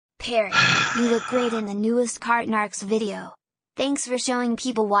Perry, you look great in the newest Cart Narcs video. Thanks for showing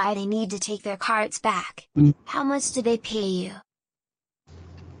people why they need to take their carts back. How much did they pay you?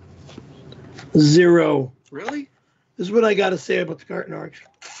 0. Really? This is what I got to say about the Cart Narcs.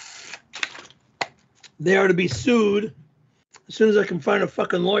 They are to be sued as soon as I can find a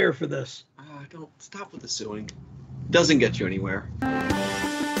fucking lawyer for this. Don't stop with the suing. Doesn't get you anywhere.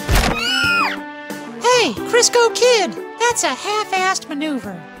 Hey, Crisco Kid! That's a half-assed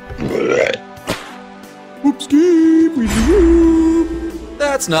maneuver.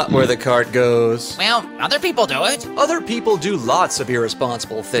 That's not where the cart goes. Well, other people do it. Other people do lots of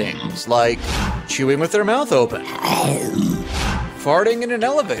irresponsible things, like chewing with their mouth open, farting in an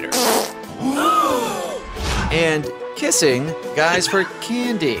elevator, and kissing guys for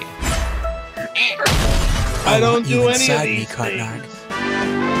candy. I don't do any of these things.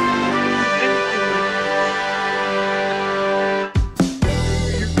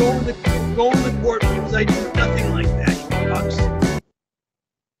 You're going to court because I do nothing like that, you fucks.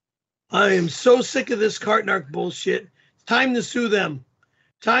 I am so sick of this Cart Narc bullshit. It's time to sue them.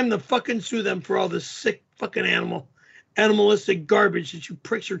 Time to fucking sue them for all this sick fucking animalistic garbage that you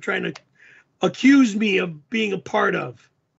pricks are trying to accuse me of being a part of.